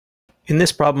In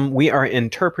this problem, we are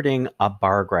interpreting a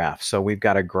bar graph. So we've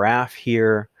got a graph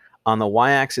here. On the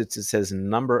y-axis, it says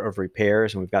number of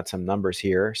repairs, and we've got some numbers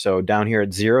here. So down here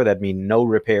at 0, that'd mean no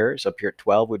repairs. Up here at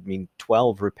 12 would mean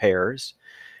 12 repairs.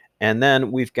 And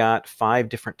then we've got 5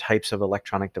 different types of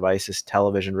electronic devices: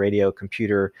 television, radio,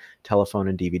 computer, telephone,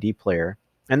 and DVD player.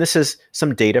 And this is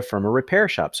some data from a repair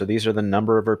shop. So these are the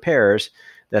number of repairs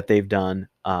that they've done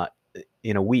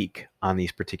in a week on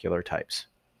these particular types.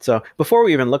 So before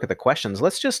we even look at the questions,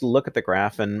 let's just look at the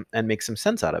graph and make some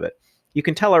sense out of it. You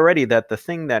can tell already that the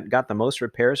thing that got the most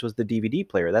repairs was the DVD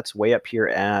player. That's way up here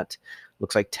at,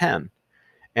 looks like 10.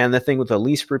 And the thing with the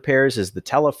least repairs is the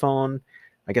telephone.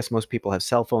 I guess most people have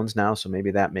cell phones now, so maybe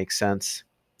that makes sense.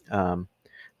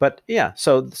 But yeah,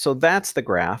 so that's the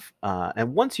graph.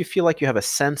 And once you feel like you have a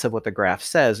sense of what the graph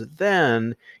says,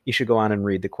 then you should go on and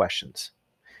read the questions.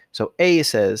 So A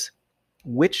says,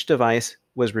 which device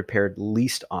was repaired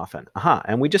least often? Aha,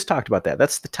 and we just talked about that.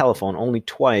 That's the telephone, only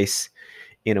twice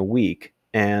in a week.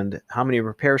 And how many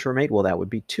repairs were made? Well, that would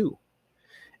be 2.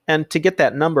 And to get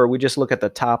that number, we just look at the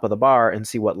top of the bar and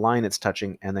see what line it's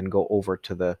touching, and then go over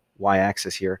to the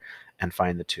y-axis here and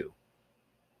find the 2.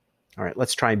 All right,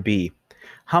 let's try B.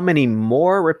 How many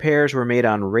more repairs were made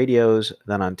on radios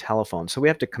than on telephones? So we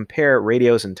have to compare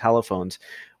radios and telephones.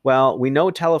 Well, we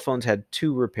know telephones had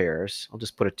 2 repairs. I'll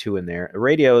just put a 2 in there.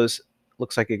 Radios,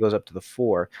 looks like it goes up to the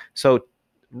 4. So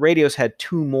radios had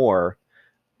 2 more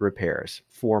repairs.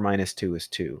 4 minus 2 is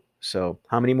 2. So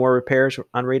how many more repairs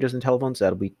on radios and telephones?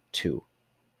 That'll be 2.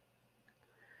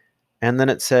 And then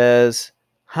it says,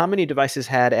 how many devices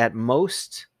had at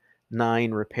most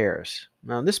 9 repairs?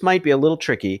 Now, this might be a little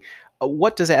tricky.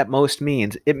 What does at most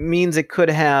mean? It means it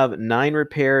could have 9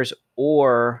 repairs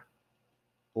or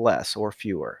less or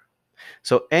fewer.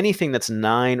 So anything that's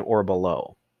 9 or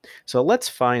below. So let's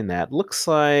find that. Looks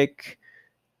like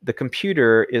the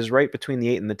computer is right between the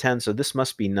 8 and the 10, so this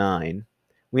must be 9.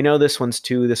 We know this one's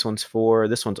 2, this one's 4,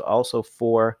 this one's also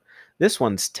 4, this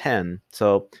one's 10.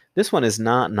 So this one is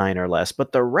not 9 or less,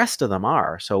 but the rest of them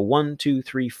are. So 1, 2,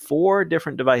 3, 4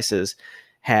 different devices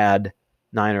had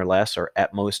 9 or less, or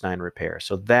at most 9 repairs.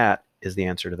 So that is the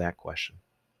answer to that question.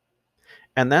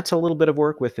 And that's a little bit of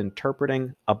work with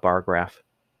interpreting a bar graph.